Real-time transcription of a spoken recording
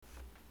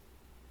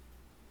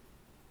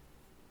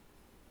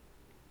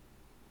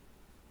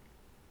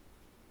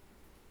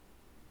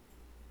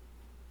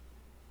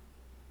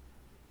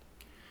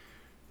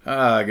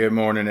Good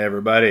morning,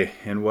 everybody,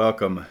 and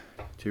welcome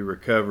to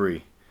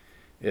Recovery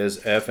is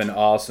Effing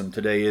Awesome.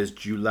 Today is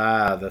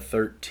July the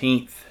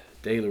 13th.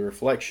 Daily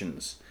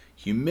Reflections.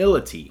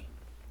 Humility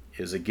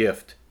is a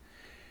gift.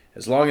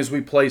 As long as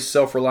we place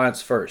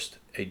self-reliance first,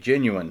 a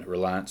genuine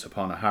reliance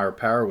upon a higher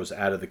power was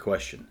out of the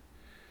question.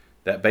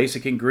 That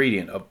basic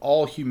ingredient of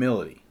all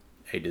humility,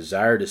 a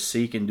desire to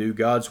seek and do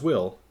God's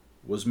will,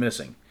 was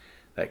missing.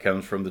 That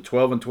comes from the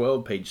 12 and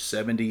 12, page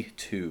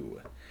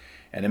 72.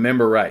 And a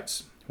member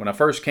writes, when I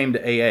first came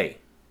to AA,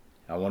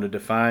 I wanted to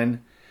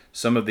find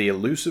some of the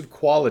elusive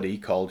quality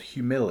called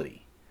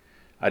humility.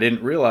 I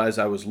didn't realize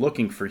I was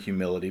looking for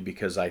humility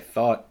because I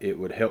thought it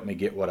would help me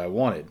get what I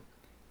wanted,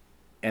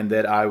 and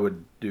that I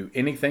would do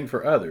anything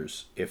for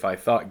others if I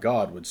thought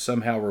God would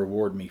somehow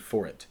reward me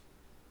for it.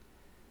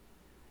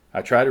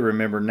 I try to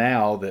remember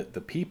now that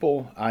the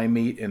people I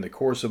meet in the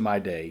course of my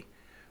day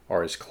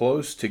are as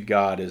close to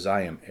God as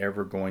I am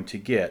ever going to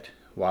get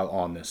while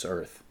on this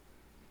earth.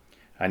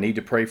 I need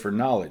to pray for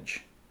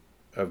knowledge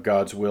of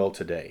God's will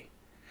today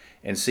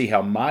and see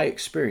how my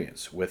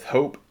experience with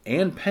hope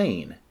and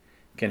pain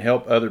can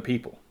help other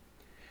people.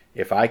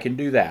 If I can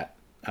do that,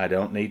 I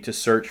don't need to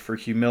search for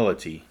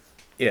humility.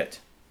 It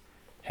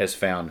has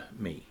found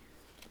me.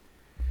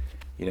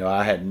 You know,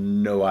 I had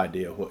no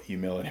idea what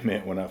humility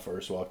meant when I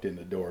first walked in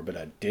the door, but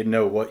I did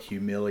know what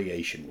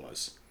humiliation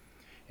was.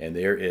 And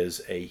there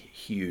is a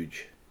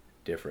huge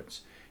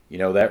difference. You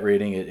know, that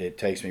reading, it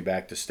takes me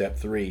back to step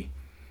 3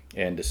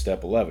 and to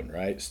step 11,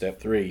 right? Step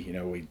 3,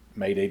 we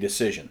made a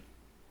decision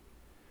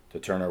to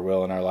turn our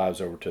will and our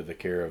lives over to the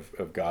care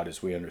of God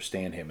as we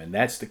understand Him. And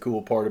that's the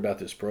cool part about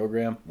this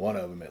program, one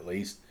of them at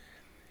least,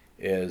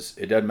 is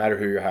it doesn't matter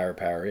who your higher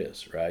power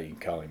is, right? You can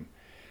call Him,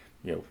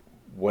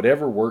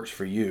 whatever works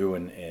for you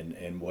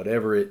and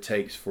whatever it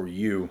takes for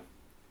you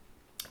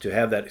to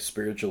have that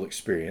spiritual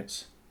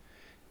experience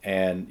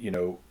and,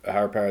 a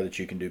higher power that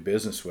you can do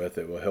business with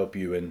that will help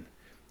you and,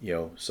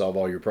 solve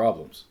all your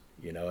problems.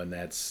 And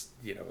that's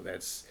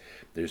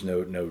there's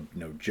no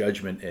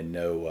judgment and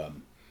no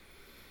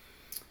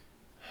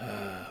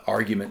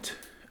argument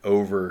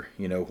over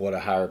what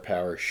a higher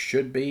power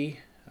should be.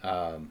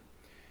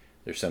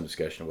 There's some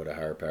discussion of what a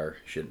higher power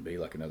shouldn't be,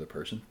 like another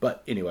person.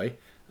 But anyway,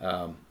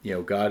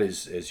 God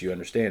is as you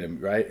understand Him,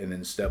 right? And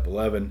then step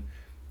 11,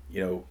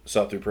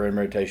 sought through prayer and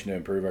meditation to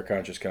improve our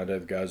conscious contact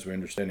with God as we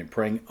understand Him,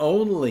 praying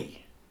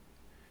only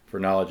for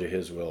knowledge of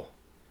His will,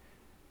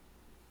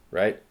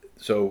 right?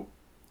 So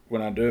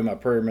when I'm doing my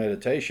prayer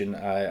meditation,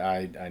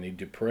 I need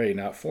to pray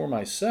not for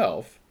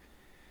myself.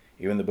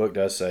 Even the book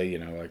does say,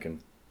 I can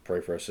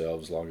pray for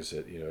ourselves as long as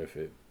it, if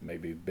it may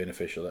be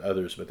beneficial to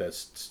others, but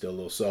that's still a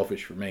little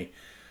selfish for me.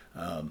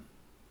 I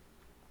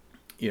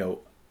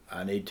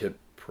need to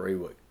pray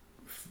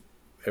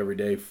every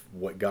day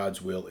what God's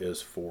will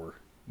is for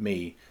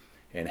me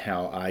and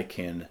how I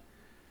can,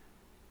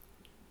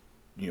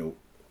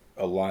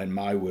 align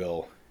my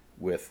will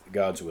with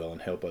God's will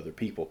and help other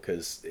people,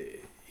 because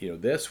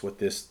that's what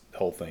this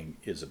whole thing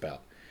is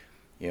about.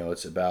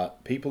 It's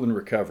about people in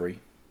recovery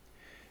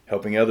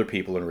helping other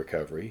people in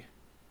recovery,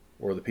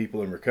 or the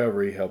people in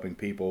recovery helping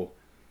people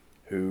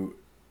who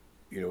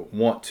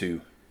want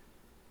to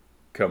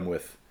come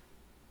with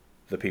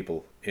the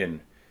people in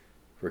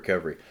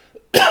recovery.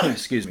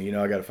 Excuse me.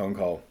 I got a phone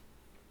call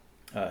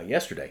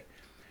yesterday,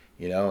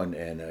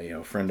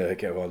 and friend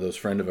of one of those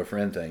friend of a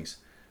friend things.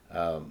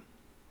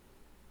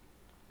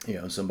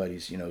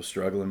 Somebody's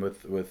struggling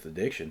with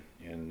addiction,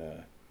 and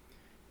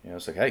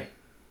it's like, hey,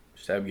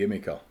 just have them give me a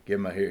call, give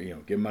them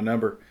give them my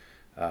number,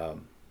 tell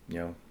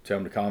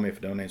them to call me. If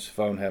I don't answer the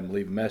phone, have them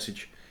leave a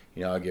message.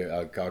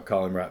 I'll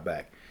call him right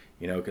back.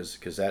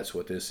 Because that's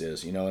what this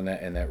is. And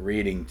that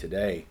reading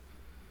today,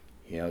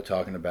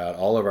 talking about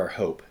all of our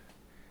hope,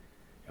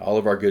 all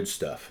of our good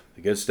stuff,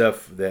 the good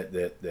stuff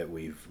that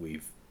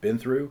we've been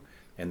through,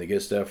 and the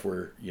good stuff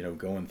we're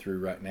going through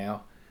right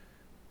now.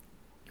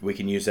 We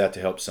can use that to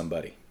help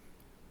somebody.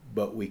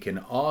 But we can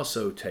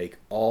also take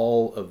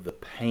all of the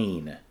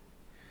pain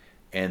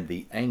and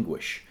the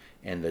anguish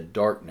and the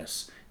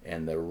darkness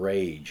and the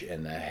rage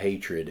and the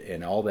hatred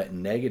and all that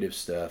negative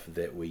stuff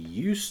that we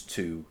used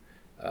to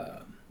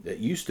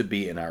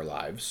be in our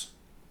lives.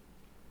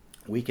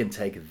 We can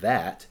take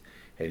that,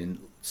 and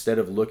instead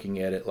of looking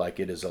at it like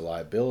it is a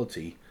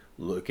liability,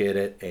 look at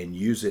it and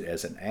use it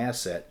as an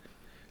asset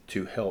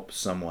to help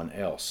someone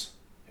else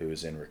who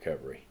is in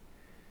recovery.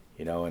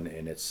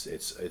 And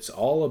it's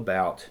all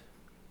about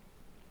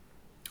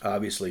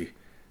obviously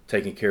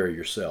taking care of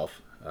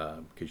yourself,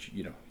 because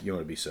you want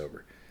to be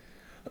sober.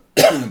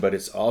 But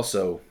it's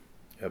also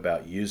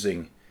about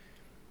using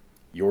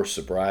your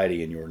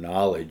sobriety and your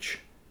knowledge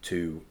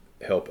to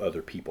help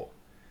other people.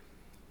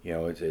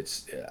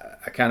 It's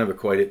I kind of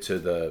equate it to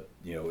the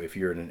if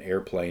you're in an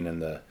airplane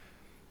and the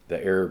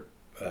air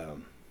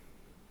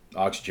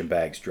oxygen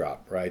bags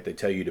drop, right? They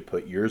tell you to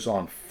put yours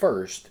on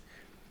first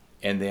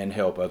and then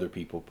help other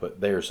people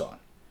put theirs on,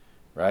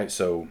 right?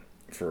 So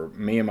for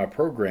me and my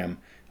program,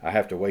 I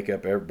have to wake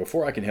up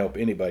before I can help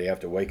anybody. I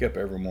have to wake up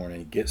every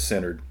morning, get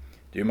centered,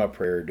 do my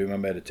prayer, do my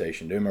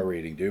meditation, do my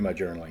reading, do my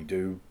journaling,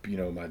 do,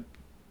 my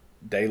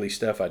daily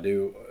stuff I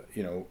do,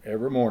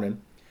 every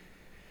morning.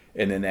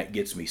 And then that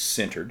gets me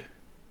centered.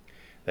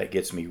 That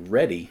gets me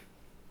ready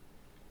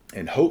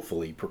and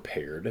hopefully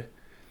prepared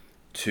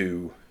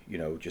to,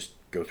 just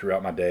go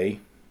throughout my day,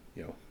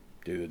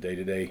 do the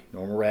day-to-day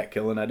normal rat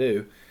killing I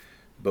do.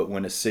 But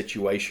when a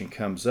situation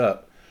comes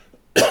up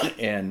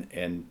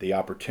and the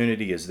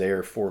opportunity is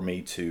there for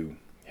me to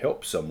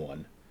help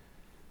someone,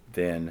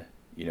 then,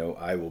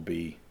 I will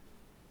be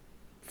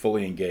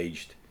fully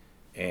engaged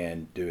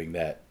and doing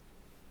that.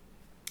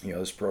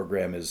 This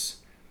program it's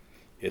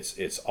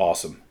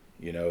awesome.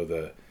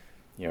 And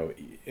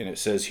it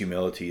says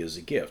humility is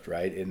a gift,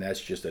 right? And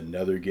that's just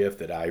another gift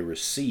that I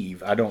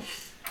receive. I don't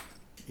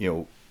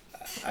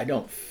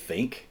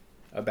think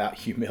about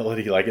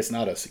humility like it's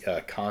not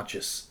a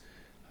conscious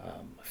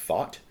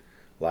thought.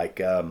 Like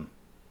I'm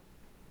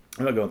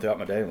not going throughout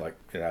my day and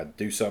I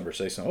do something or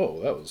say something. Oh,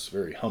 that was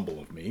very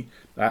humble of me.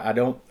 I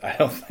don't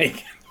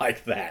think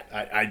like that.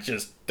 I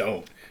just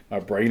don't. My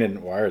brain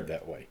isn't wired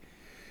that way.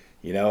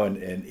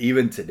 And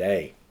even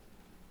today,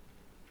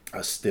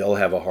 I still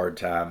have a hard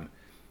time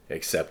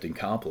accepting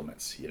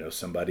compliments.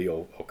 Somebody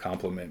will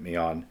compliment me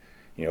on,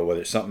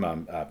 whether it's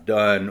something I've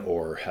done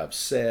or have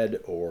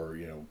said or,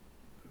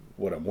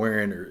 what I'm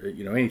wearing or,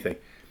 anything.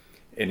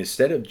 And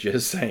instead of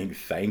just saying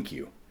thank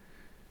you,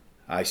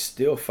 I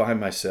still find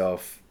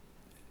myself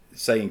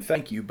saying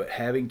thank you, but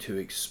having to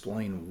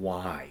explain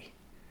why.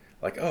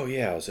 Like, oh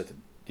yeah, I was at the,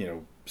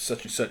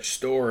 such and such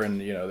store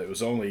and, it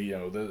was only,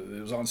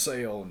 it was on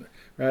sale and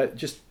right.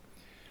 Just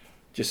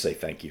say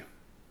thank you.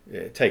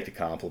 Take the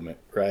compliment,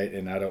 right?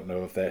 And I don't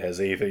know if that has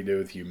anything to do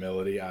with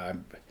humility.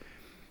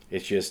 It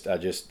just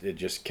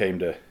came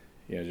to,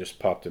 just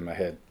popped in my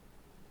head.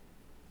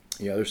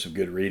 There's some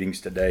good readings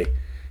today,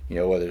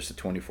 whether it's the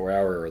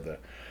 24-hour or the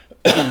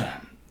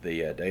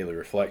the daily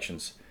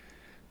reflections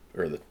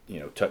or the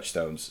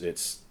touchstones.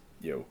 It's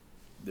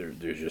there's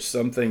just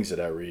some things that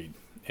I read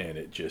and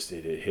it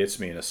hits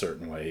me in a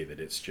certain way that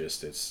it's I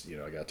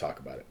got to talk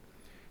about it.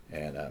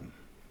 And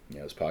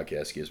this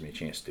podcast gives me a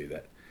chance to do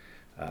that.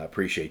 I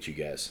appreciate you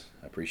guys.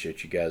 I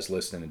appreciate you guys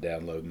listening and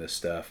downloading this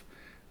stuff.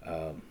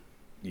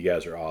 You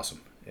guys are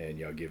awesome, and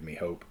y'all give me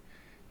hope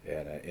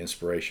and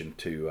inspiration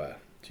to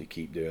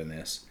keep doing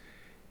this.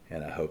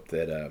 And I hope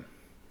that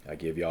I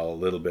give y'all a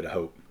little bit of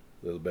hope,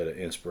 a little bit of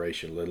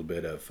inspiration, a little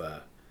bit of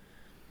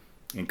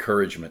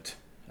encouragement.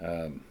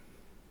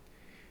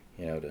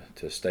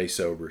 To stay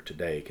sober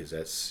today, because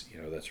that's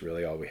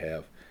really all we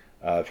have.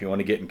 If you want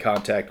to get in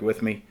contact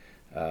with me,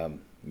 you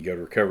go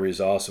to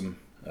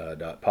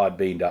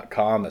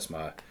recoveryisawesome.podbean.com. That's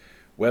my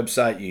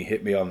website. You can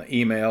hit me on the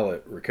email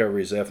at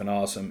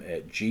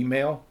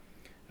recoveryiseffingawesome@gmail.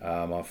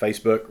 I'm on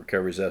Facebook,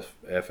 Recovery's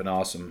Effing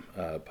Awesome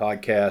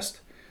podcast.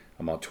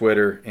 I'm on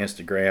Twitter,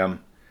 Instagram,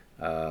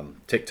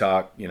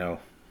 TikTok,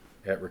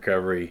 at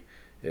Recovery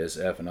is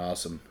Effing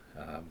Awesome.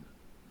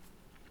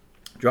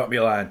 Drop me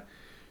a line.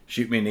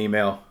 Shoot me an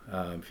email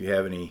if you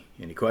have any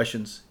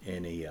questions,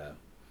 any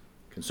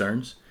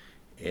concerns,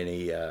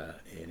 any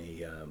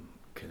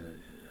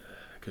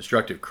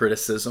constructive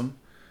criticism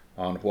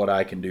on what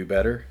I can do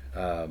better.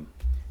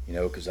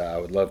 Because I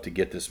would love to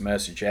get this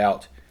message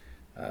out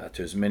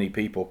to as many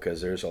people,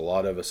 because there's a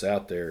lot of us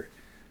out there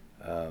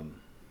who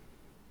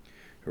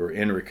are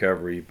in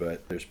recovery,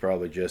 but there's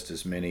probably just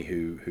as many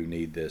who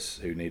need this,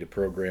 who need a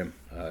program,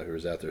 who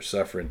is out there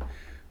suffering,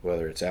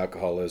 whether it's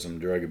alcoholism,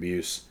 drug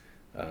abuse,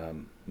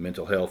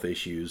 mental health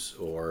issues,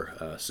 or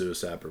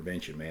suicide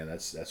prevention. Man,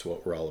 that's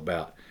what we're all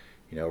about.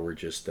 We're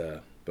just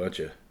a bunch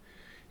of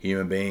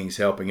human beings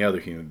helping other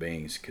human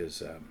beings,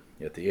 because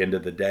at the end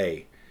of the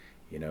day,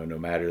 no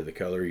matter the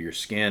color of your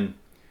skin,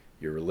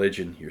 your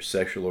religion, your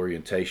sexual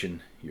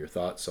orientation, your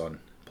thoughts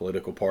on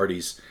political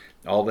parties,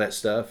 all that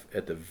stuff,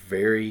 at the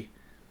very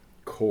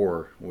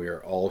core, we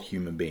are all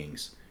human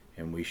beings,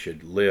 and we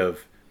should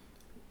live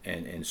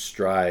and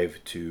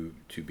strive to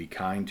be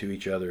kind to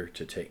each other,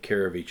 to take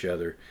care of each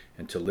other,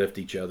 and to lift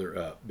each other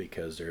up,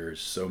 because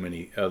there's so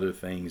many other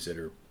things that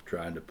are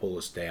trying to pull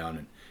us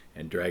down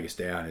and drag us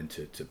down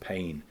into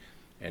pain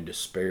and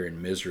despair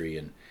and misery,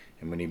 and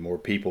we need more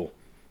people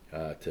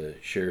to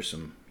share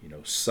some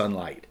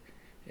sunlight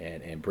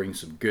and bring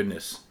some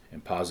goodness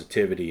and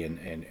positivity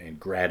and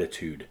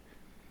gratitude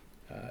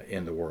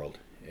in the world.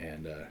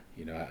 And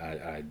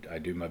I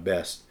do my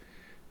best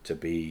to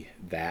be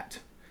that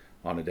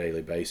on a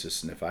daily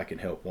basis. And if I can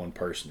help one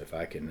person, if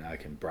I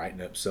can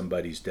brighten up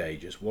somebody's day,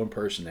 just one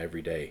person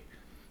every day,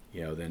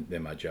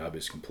 then my job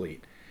is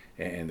complete.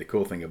 And the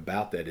cool thing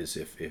about that is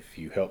if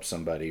you help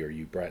somebody or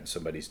you brighten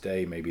somebody's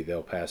day, maybe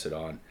they'll pass it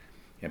on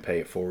and pay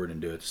it forward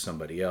and do it to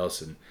somebody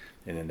else, and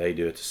then they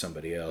do it to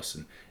somebody else,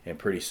 and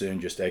pretty soon,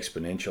 just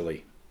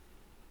exponentially,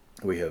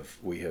 we're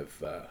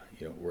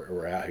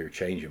out here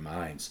changing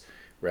minds.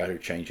 We're out here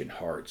changing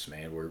hearts,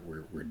 man.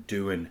 We're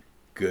doing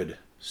good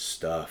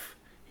stuff,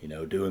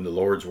 doing the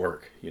Lord's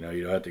work. You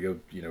don't have to go,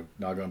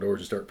 knock on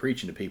doors and start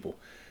preaching to people.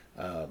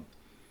 But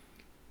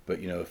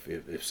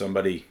if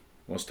somebody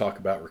wants to talk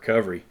about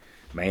recovery,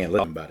 man, let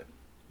them about it.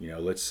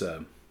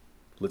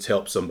 let's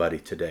help somebody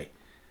today,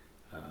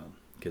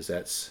 because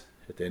that's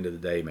at the end of the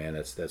day, man.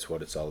 That's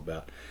what it's all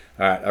about.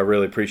 All right, I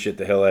really appreciate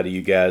the hell out of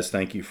you guys.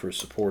 Thank you for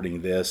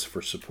supporting this,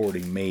 for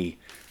supporting me.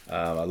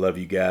 I love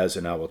you guys,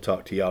 and I will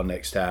talk to y'all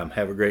next time.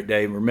 Have a great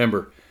day, and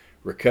remember,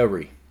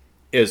 recovery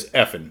is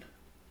effing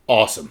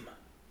awesome.